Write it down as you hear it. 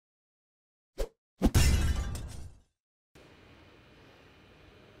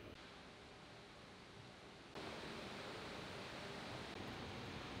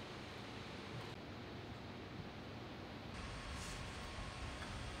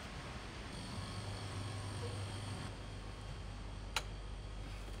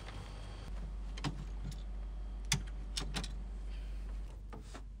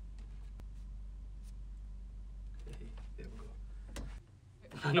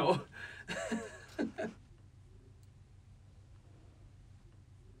I know. Just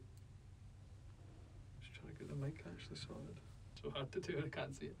trying to get the mic actually sorted. So hard to do, I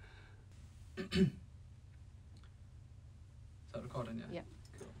can't see it. Is that recording, yeah? Yeah.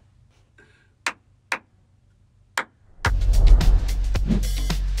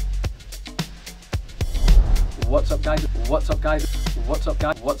 What's up guys, what's up guys, what's up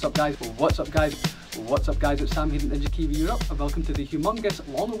guys, what's up guys, what's up guys, what's up guys, it's Sam here in Ninja Kiwi Europe and welcome to the humongous,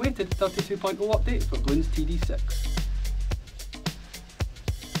 long-awaited 32.0 update for Bloons TD6.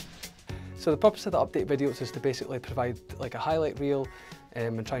 So the purpose of the update videos is to basically provide like a highlight reel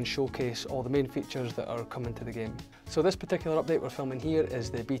and try and showcase all the main features that are coming to the game. So this particular update we're filming here is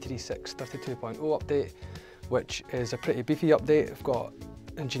the BTD6 32.0 update, which is a pretty beefy update. We've got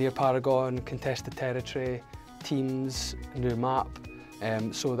Engineer Paragon, Contested Territory, Teams, new map.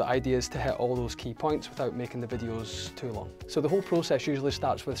 So the idea is to hit all those key points without making the videos too long. So the whole process usually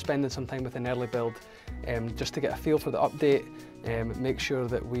starts with spending some time with an early build just to get a feel for the update, make sure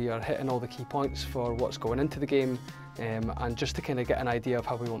that we are hitting all the key points for what's going into the game, and just to kind of get an idea of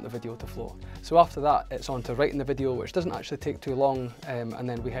how we want the video to flow. So after that, it's on to writing the video, which doesn't actually take too long, and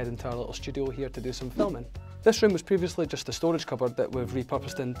then we head into our little studio here to do some filming. This room was previously just a storage cupboard that we've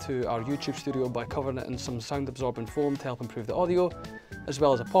repurposed into our YouTube studio by covering it in some sound absorbing foam to help improve the audio, as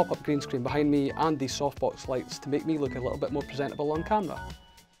well as a pop-up green screen behind me and these softbox lights to make me look a little bit more presentable on camera.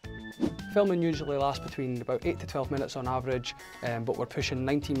 Filming usually lasts between about 8 to 12 minutes on average, but we're pushing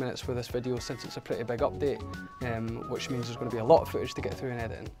 19 minutes for this video since it's a pretty big update, which means there's going to be a lot of footage to get through in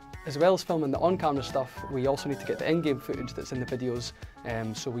editing. As well as filming the on-camera stuff, we also need to get the in-game footage that's in the videos,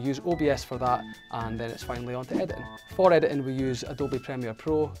 so we use OBS for that, and then it's finally on to editing. For editing we use Adobe Premiere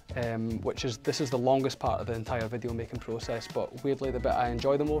Pro, this is the longest part of the entire video making process, but weirdly the bit I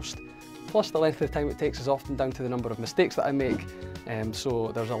enjoy the most. Plus the length of time it takes is often down to the number of mistakes that I make,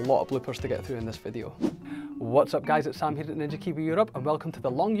 so there's a lot of bloopers to get through in this video. What's up guys, it's Sam here at Ninja Kiwi Europe and welcome to the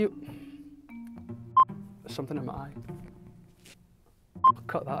There's something in my eye. I'll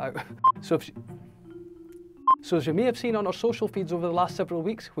cut that out. So as you may have seen on our social feeds over the last several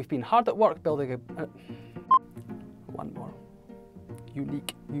weeks, we've been hard at work building one more.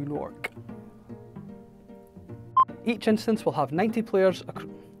 Unique New York. Each instance will have 90 players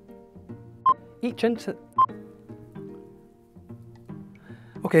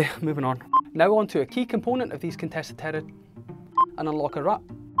Okay, moving on. Now on to a key component of these contested territories and unlock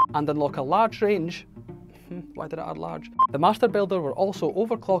a large range. Why did I add large? The Master Builder will also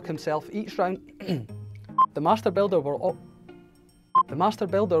overclock himself each round. The Master Builder will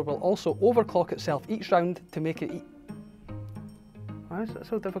also overclock itself each round to make it Why is it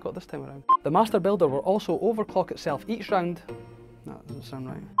so difficult this time around? The Master Builder will also overclock itself each round. That doesn't sound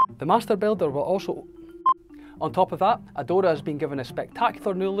right. The Master Builder will also... On top of that, Adora has been given a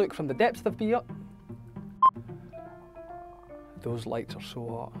spectacular new look from the depths of the... Those lights are so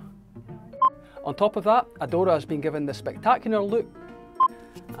hot. On top of that, Adora has been given the spectacular look,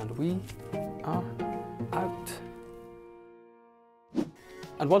 and we are out.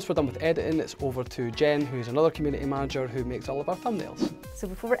 And once we're done with editing, it's over to Jen, who's another community manager who makes all of our thumbnails. So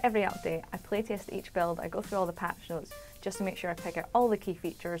before every update, I playtest each build, I go through all the patch notes, just to make sure I pick out all the key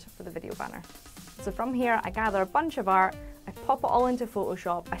features for the video banner. So from here, I gather a bunch of art, I pop it all into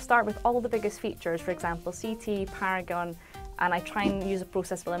Photoshop, I start with all the biggest features, for example, CT, Paragon, and I try and use a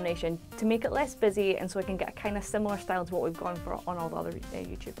process of elimination to make it less busy and so I can get a kind of similar style to what we've gone for on all the other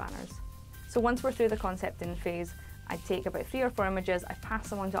YouTube banners. So once we're through the concepting phase, I take about 3 or 4 images, I pass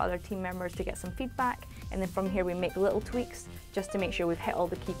them on to other team members to get some feedback, and then from here we make little tweaks just to make sure we've hit all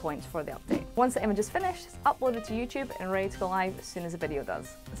the key points for the update. Once the image is finished, it's uploaded to YouTube and ready to go live as soon as the video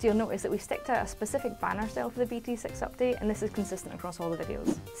does. So you'll notice that we stick to a specific banner style for the BT6 update, and this is consistent across all the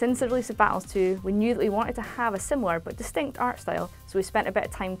videos. Since the release of Battles 2, we knew that we wanted to have a similar but distinct art style, so we spent a bit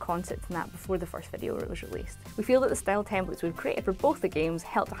of time concepting that before the first video was released. We feel that the style templates we've created for both the games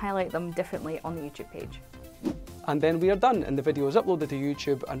help to highlight them differently on the YouTube page. And then we are done, and the video is uploaded to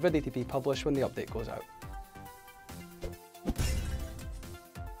YouTube and ready to be published when the update goes out.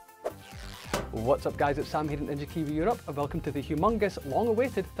 What's up guys, it's Sam here in Ninja Kiwi Europe and welcome to the humongous,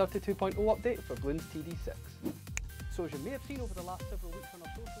 long-awaited 32.0 update for Bloons TD6. So as you may have seen over the last several weeks on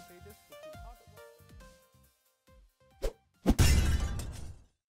our social